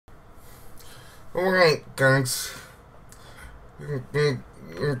Alright, guys. Drink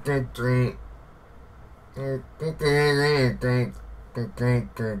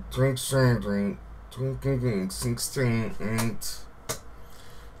 16, 8.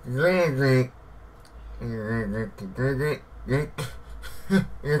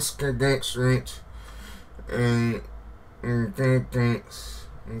 Let's get that straight. And thanks.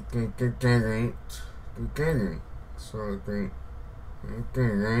 Together. So I think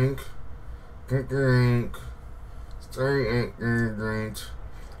rank. Get the rank. Start at the rank.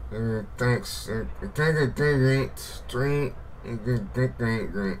 Thanks. Take the rank. Straight. And get the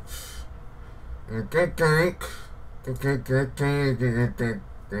rank. And get the rank. Get the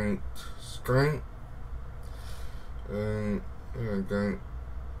rank. Straight. There we go.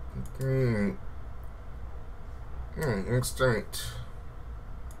 Okay. Alright, let's start.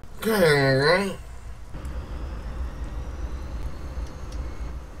 Okay, alright.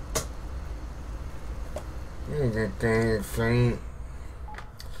 Okay, fine.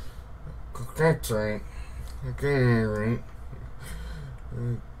 That's right. Okay, alright.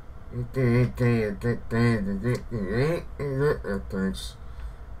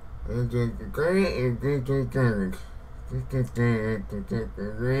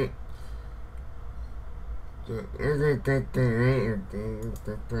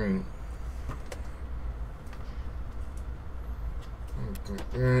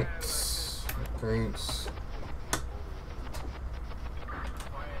 Thanks.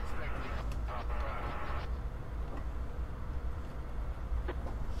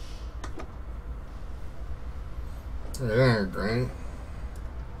 Yeah, great.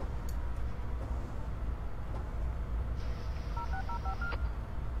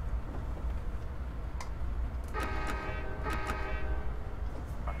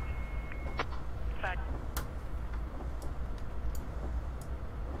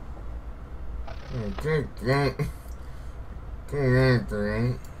 Great.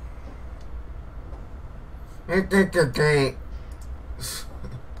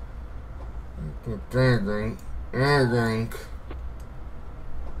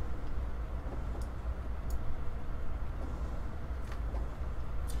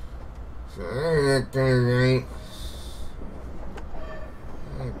 So right.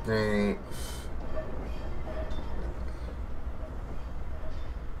 Okay.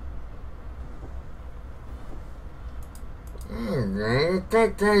 Okay,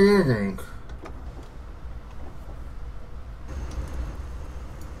 take that using.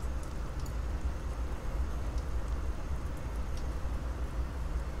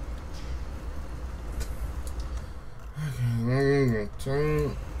 Okay, ready to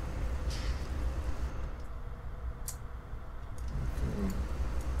turn.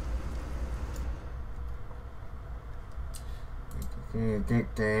 Okay,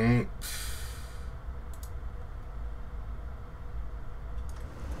 take that.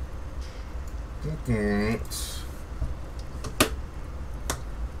 Take that.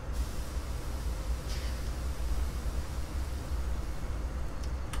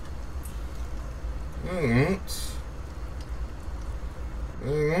 Alright. I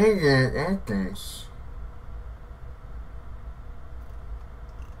got this.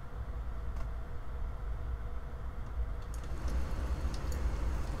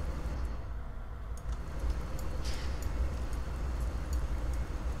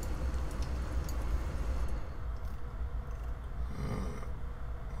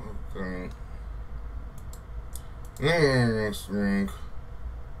 Okay. Yeah, this ring.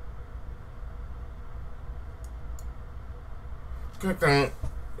 Get that.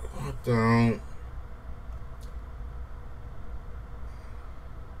 What the?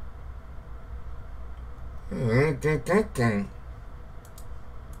 Get that thing.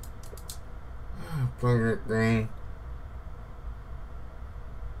 Plug it thing.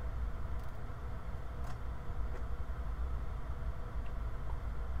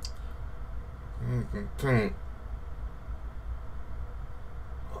 Okay.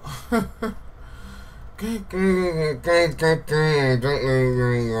 I don't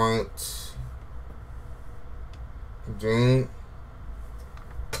really want to do.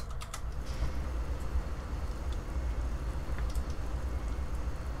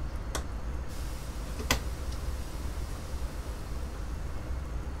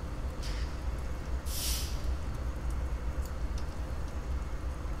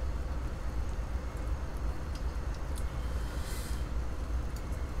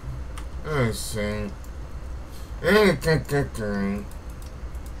 I see. I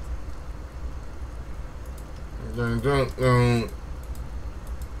don't know.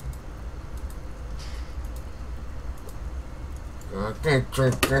 I can't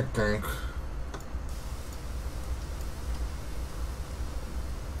check that thing.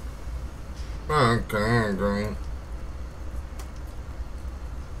 Okay.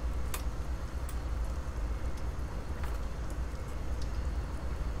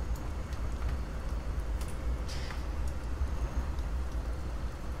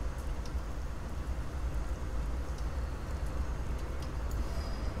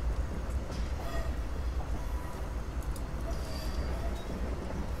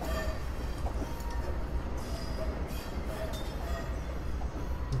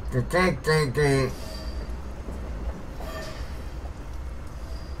 Okay.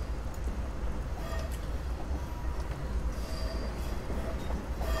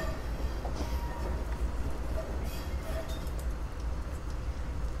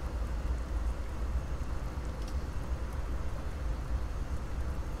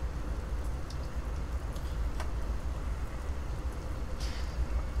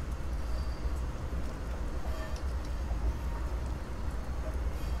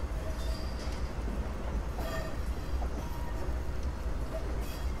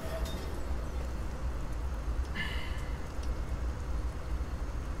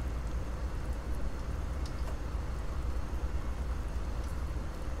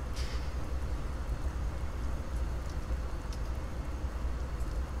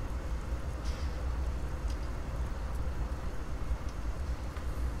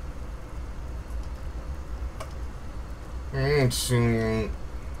 Let's see.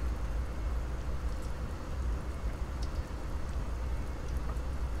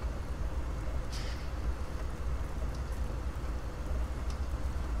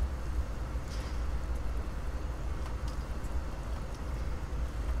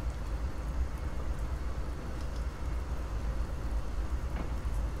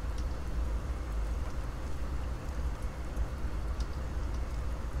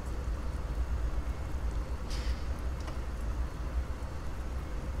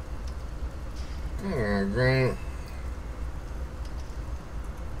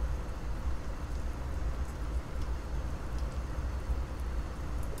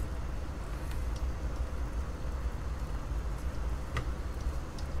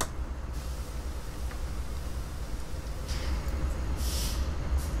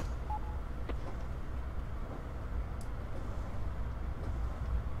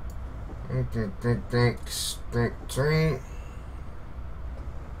 Okay. Thanks. Thanks.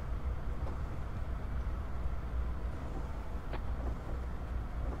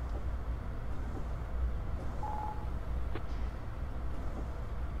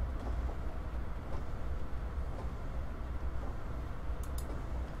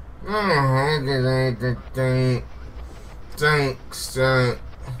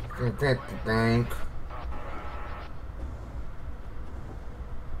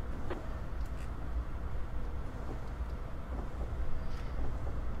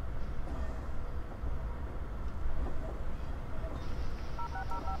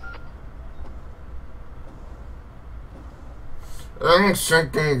 I'm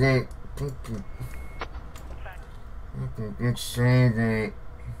checking it. Let's say that.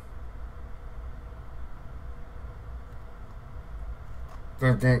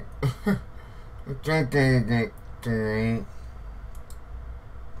 Today.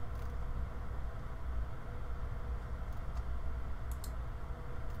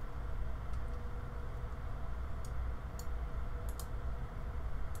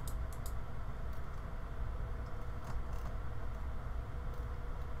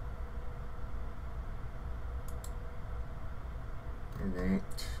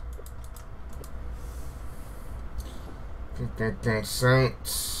 That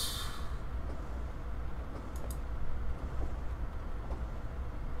Saints.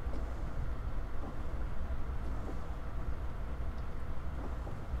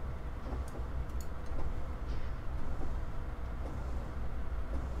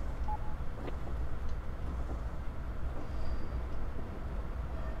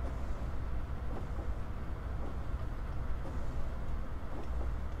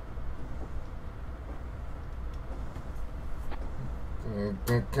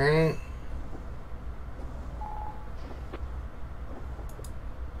 Okay.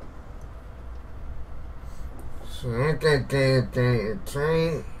 So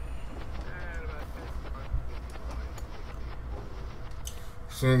train.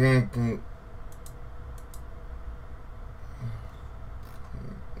 So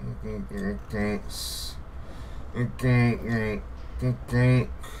thanks. Okay. Okay. Okay.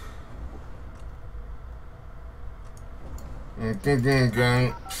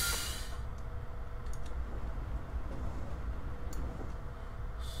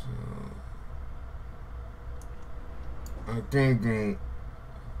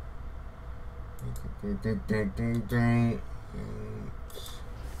 Okay.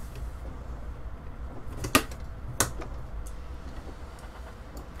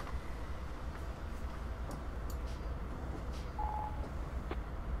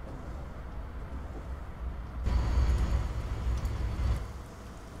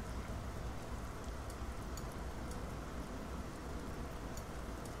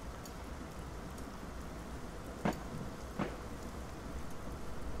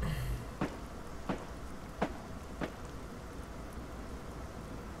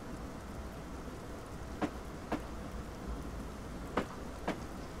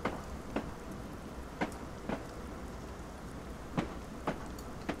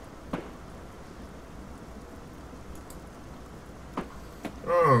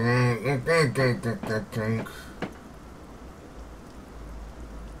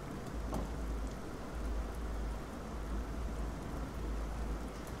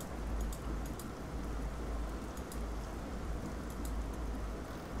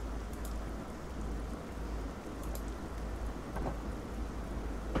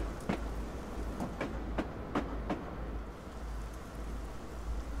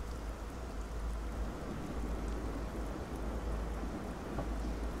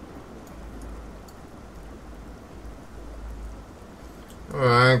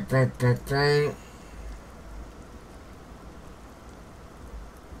 Alright, okay.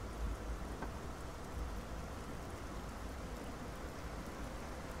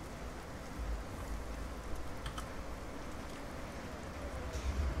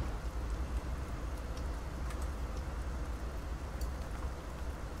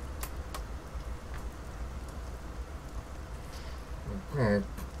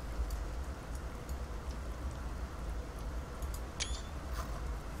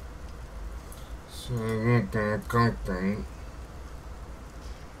 So we're gonna content.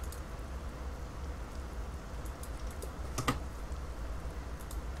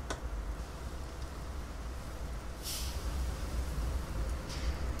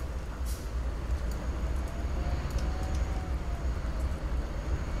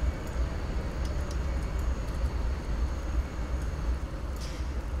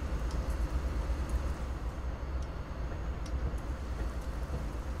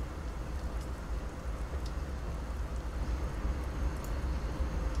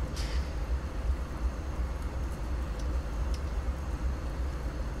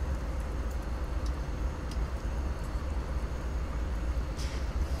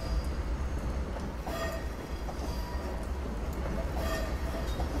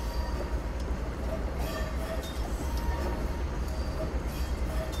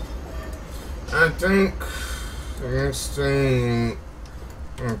 I think the next thing,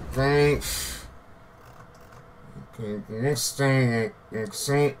 okay, the next thing that makes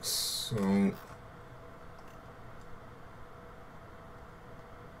sense, so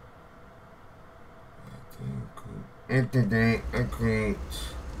after that, I create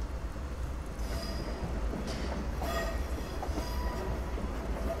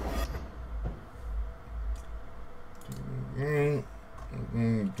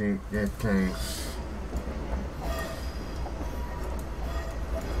that thing.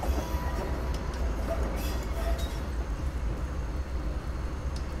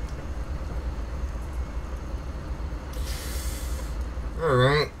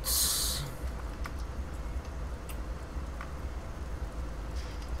 Alright.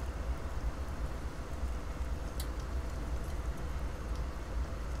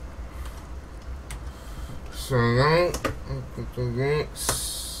 So now, I'll do this.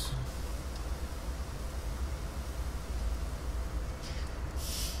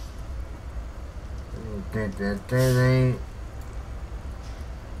 Get that there.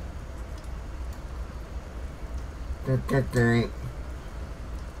 Get that there.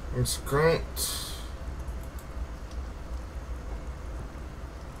 It's great.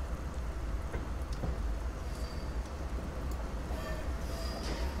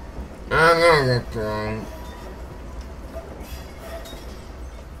 I know that wrong.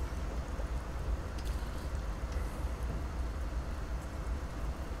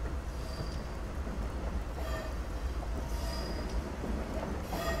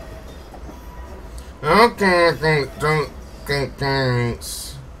 Okay, don't get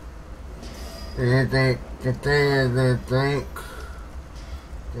thanks. You think the thing is to think.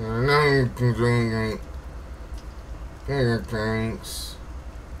 I know you can drink it. Get the thanks.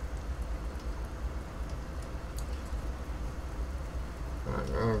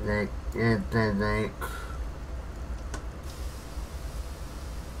 Okay, get the drink.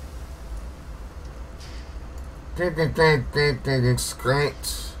 Get the thing, it's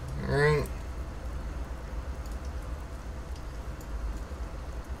great. Right?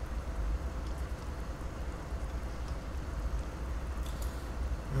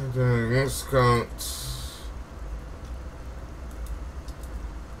 And then next count.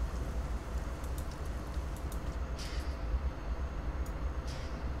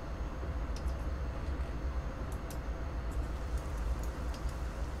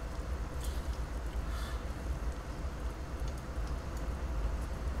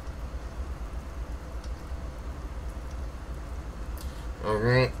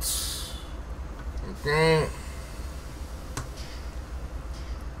 Alright. Okay.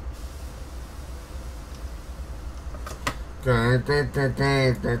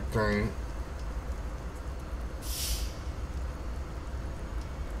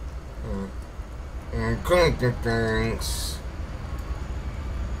 And couldn't get things.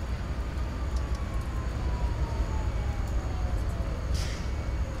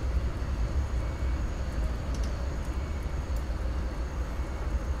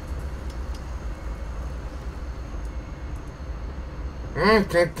 I'm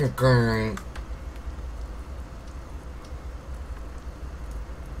technically.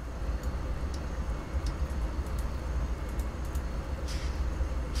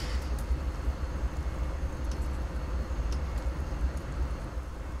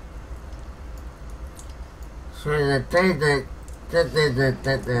 So the thing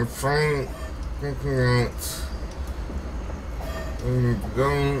that they're fine, thinking that when you're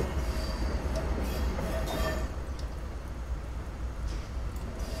going.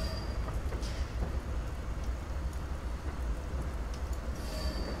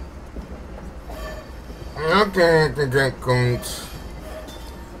 Okay, at the deck codes.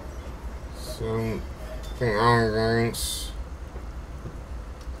 So, the all ranks.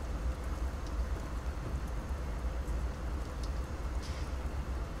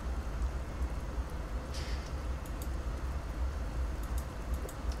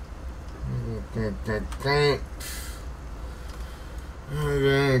 And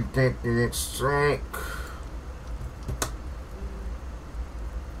then take the next strike.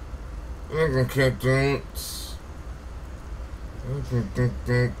 And the kick dates. And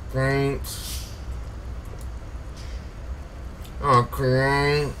the dates.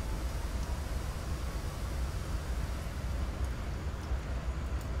 Okay.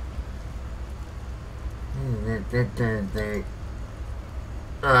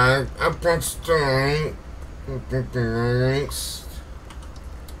 Alright, up next strike. Get the next.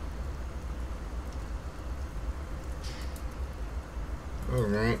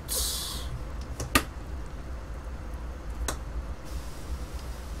 Alright.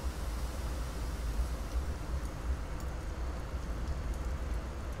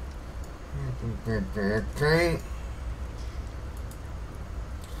 Okay.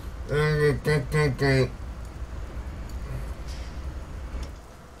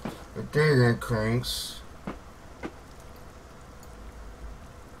 Okay, that cranks.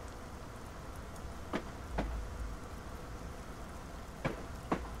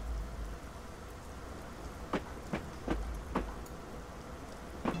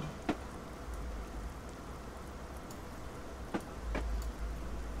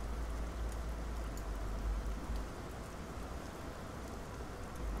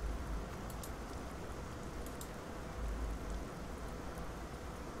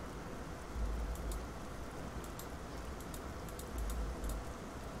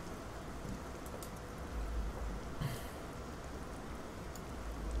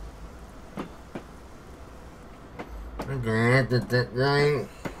 Okay, I did that right.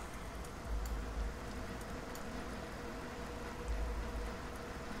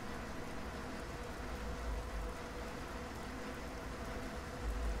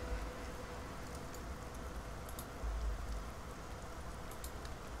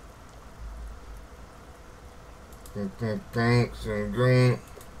 Get that thanks and green.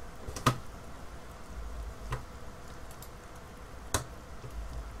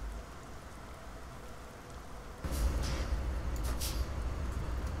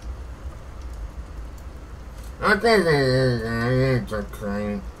 I think it's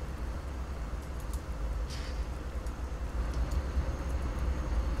okay.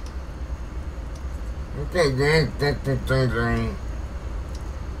 Okay, that's the third line.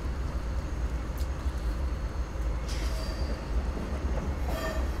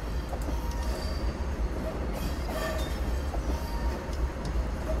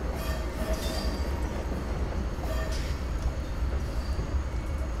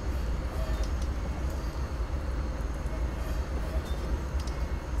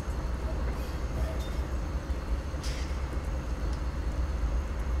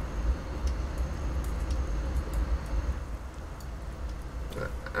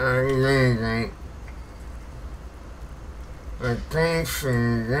 Thanks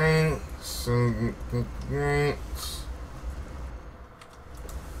again. So great.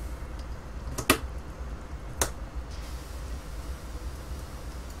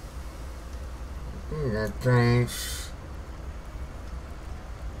 Thanks.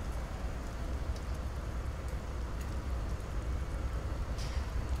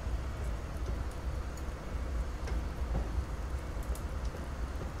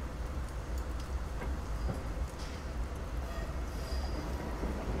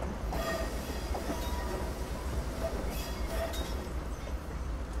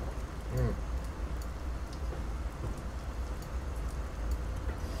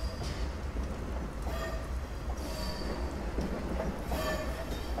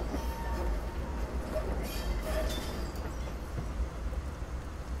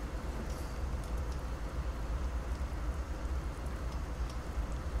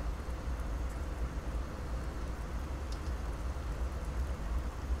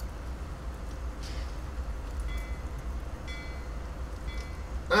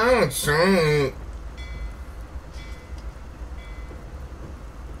 Oh, sorry.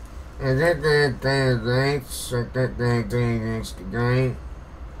 I got that thing again. So I got that thing against the game.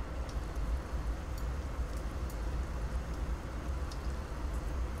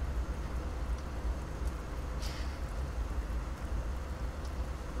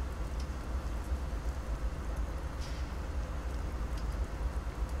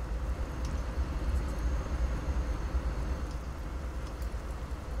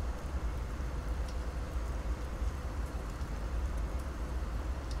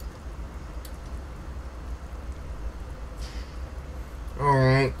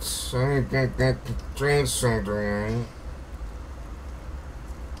 Alright, so I got that transferred around.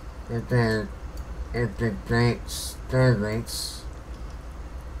 Okay, thanks. Great.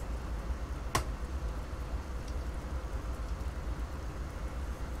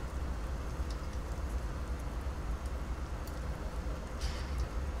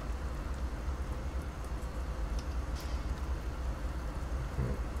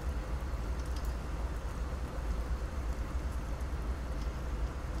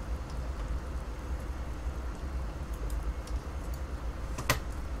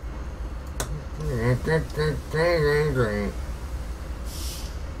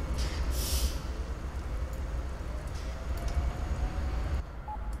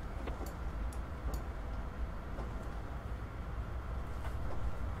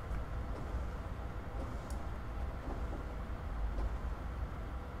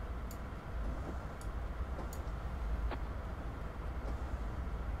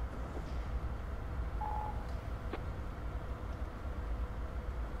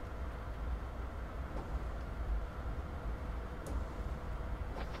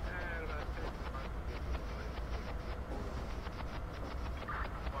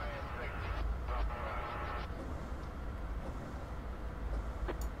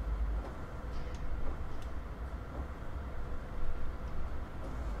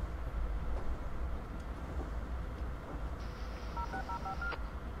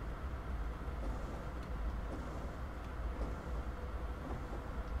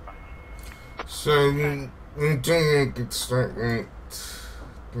 So we do get start right.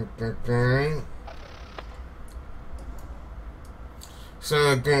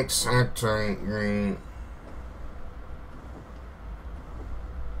 So I think Saturday green.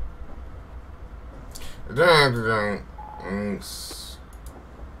 That makes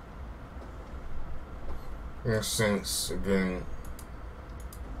sense again.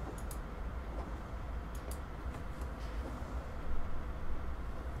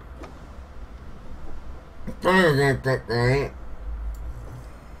 Probably get that right.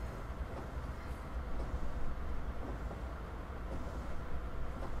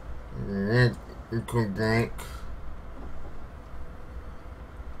 Red equal blank.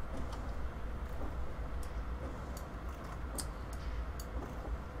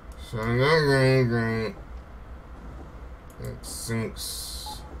 So that way, that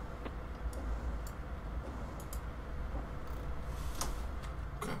sinks.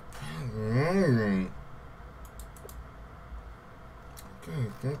 Okay,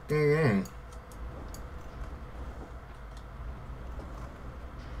 get that in.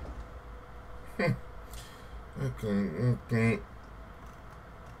 Okay.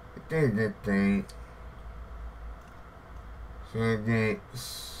 That thing. So that's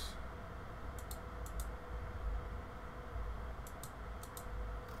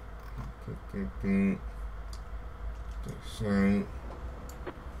so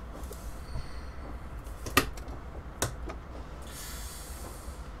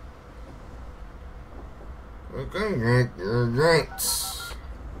Okay, next.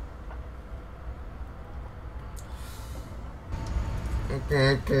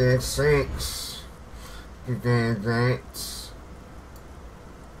 Okay, 6. Okay, next.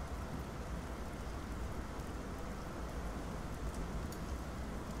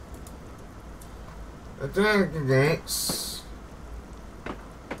 Okay, next.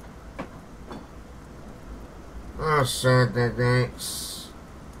 Oh, shit, the next.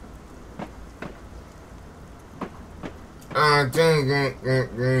 Oh, dang it.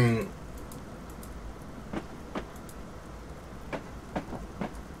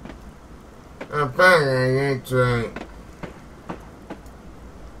 I'm probably ain't right.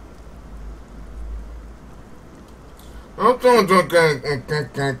 I'm going to get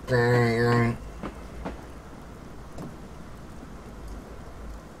that.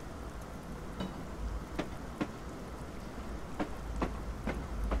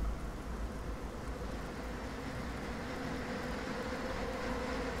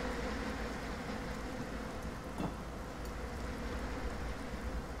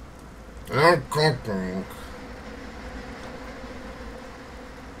 I'm cooking.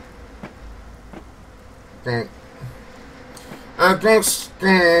 I just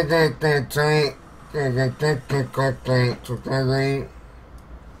did the tank, the technical tank today.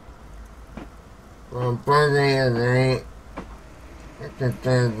 I'm putting it right. It's a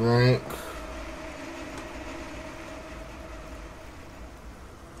third rank.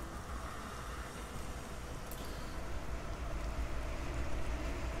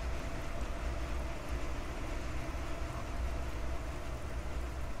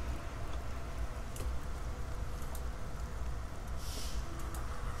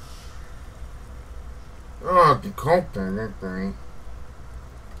 Oh, the cooking, that thing.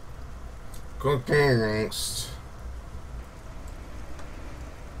 Cooking next.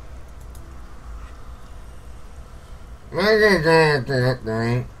 What is that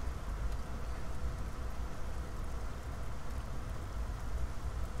thing?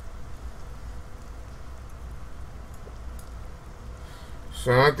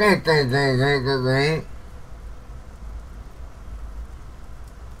 So I think they the thing.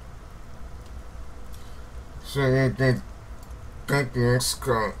 So they take the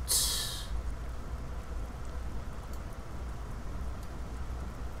escorts.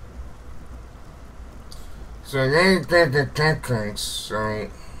 So they did the techniques,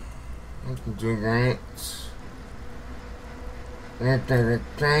 right? I can do that. They did the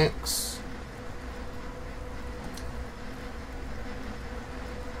tanks.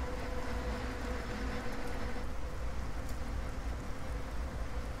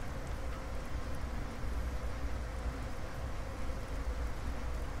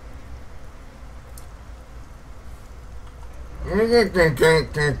 Look at the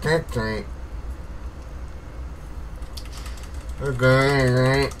tank. Okay,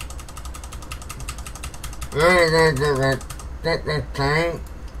 right. Right, that tank.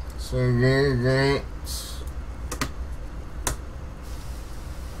 So there's that.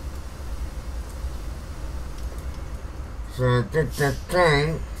 So the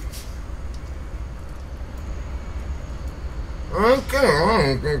tank. Okay,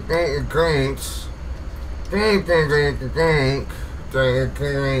 alright, the tank cranks. Tank, the tank. The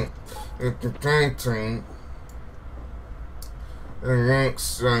tank train. The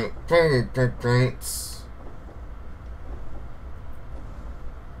next, like, the tanks.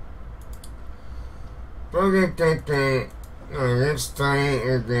 But the next tank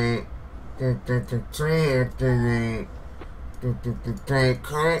is the train after the tank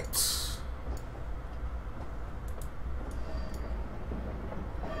cuts.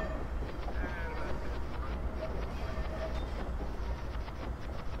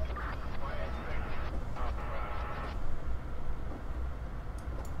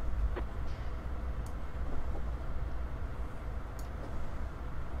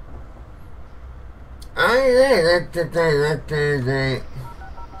 That's the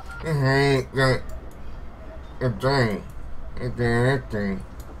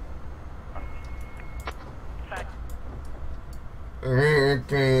thing. The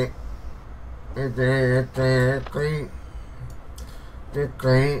thing. It's that thing. It's clean. The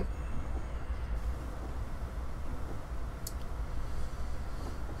clean.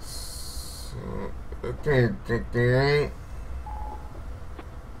 So, okay, the thing.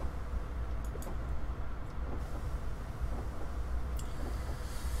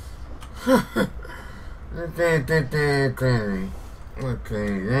 Okay,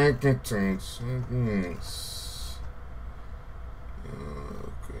 that's the text. Yes.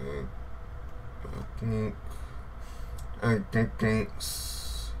 Okay. I think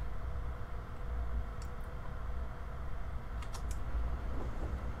thanks.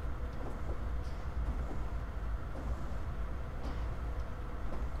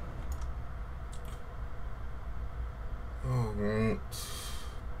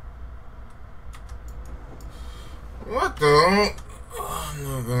 Então,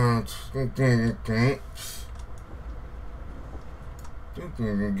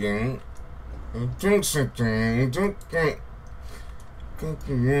 tem ninguém. Então você tem, então tem. Então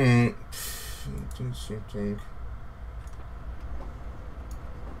você tem.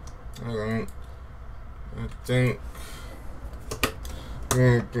 Alright. I think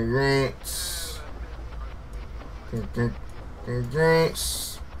the drinks. The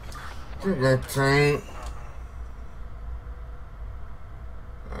drinks. That thing.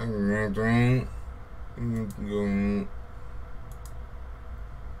 I got drink. You can go.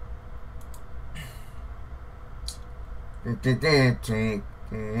 The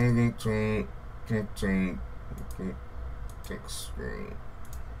tank. The tank. Tank screen.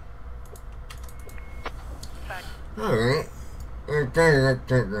 Alright. Okay, that's that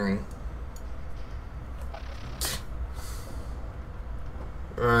thing.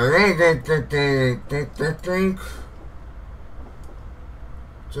 Alright, that thing.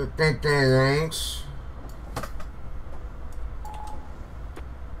 So that links.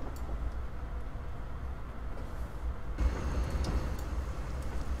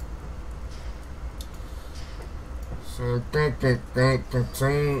 So that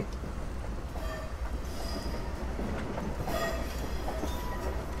thing.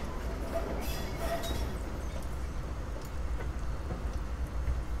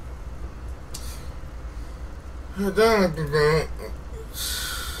 I don't do that.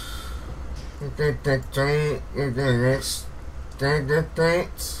 That thing, and then that's that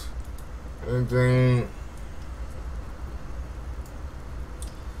things, and then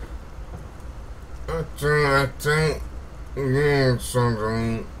I think, yeah,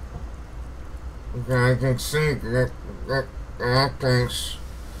 something. I can see that I think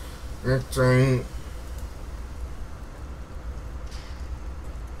that thing.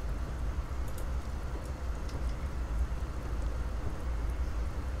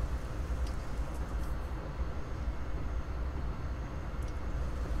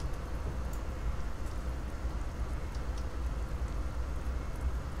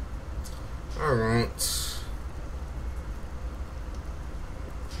 Alright.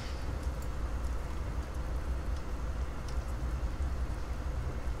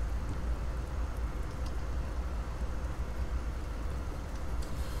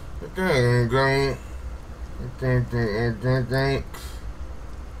 Okay, I'm going. I think.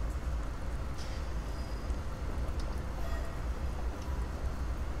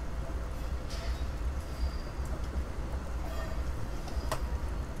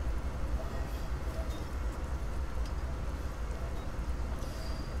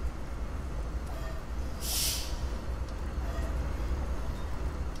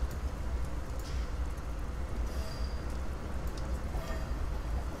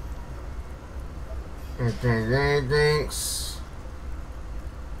 Okay, thanks.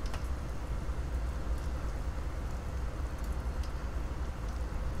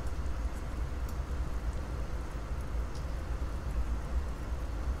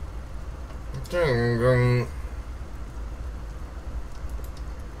 Okay, I'm going.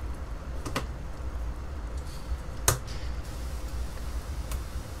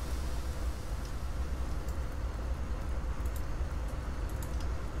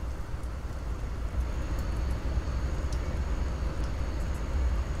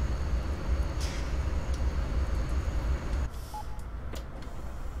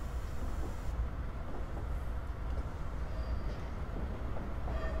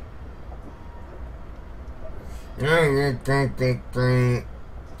 I think that thing.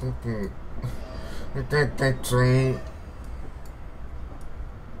 That train.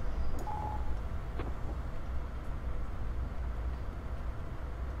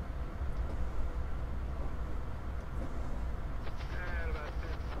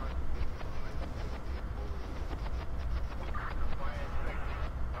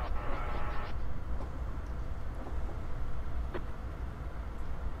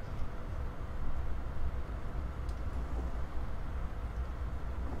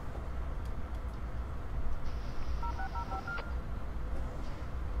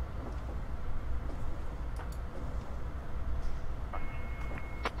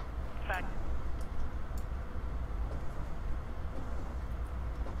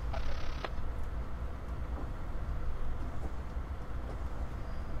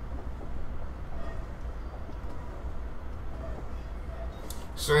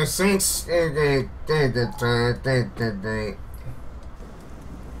 So since they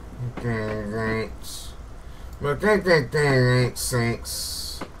but that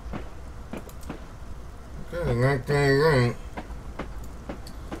since okay,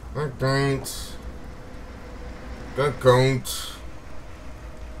 that ain't Dat komt.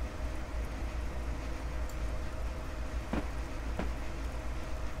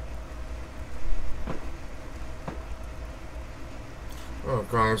 Oh,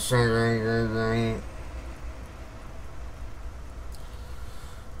 kan ik zeggen.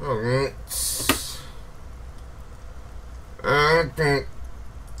 Alright.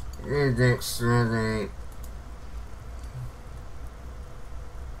 I think struggling.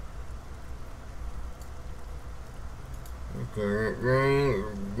 Okay,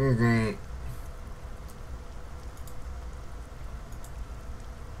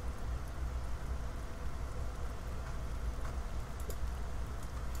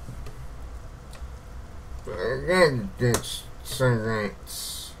 I gotta get some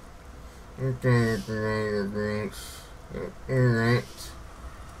rights. Okay, the rights. Alright.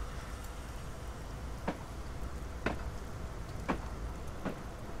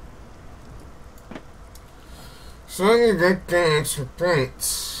 So I need to get some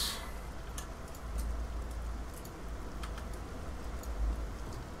rights.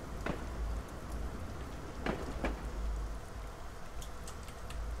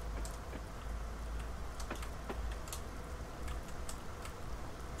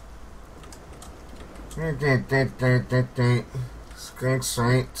 Skunk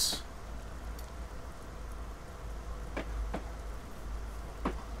sites.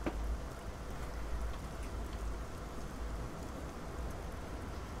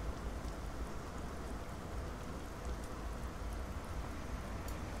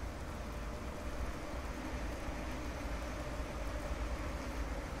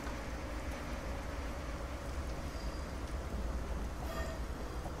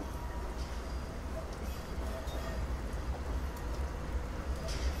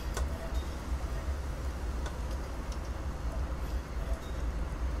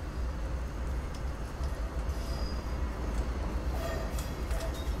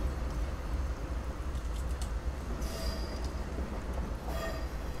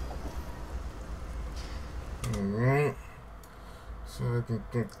 Alright, so I can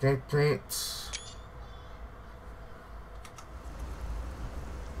get that print.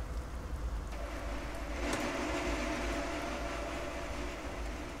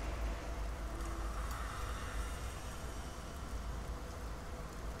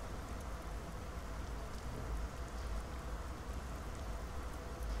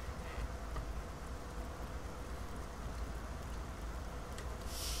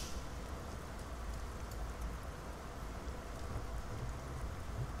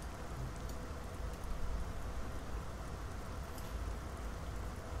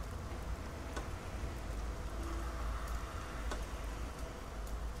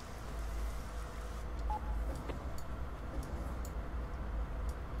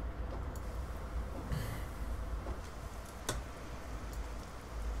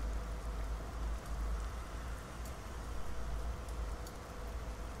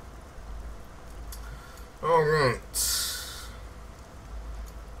 Alright.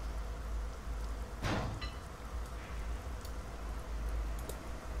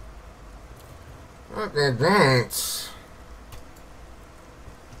 Okay, thanks.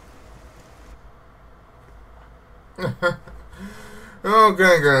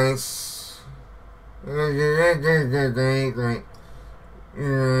 Okay, guys. Great.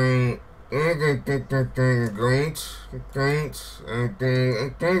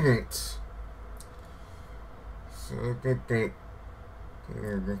 So I think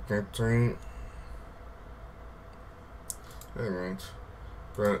that train. Alright.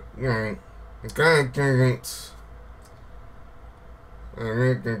 But, yeah, I gotta think it.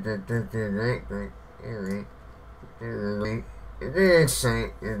 Alright, alright. It's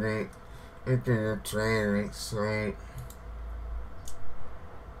exciting, alright. Into the train, so.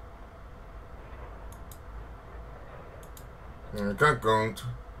 I got gold.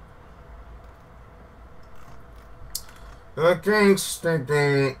 Thanks,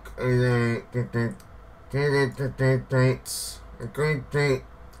 thanks. I couldn't think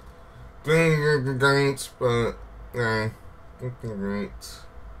the dates, but I think the rates.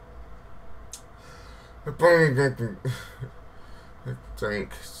 I probably get the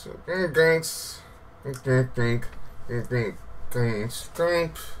thanks. Okay, thanks. Think.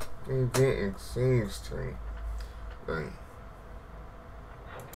 Skype. Exchange train. Bye.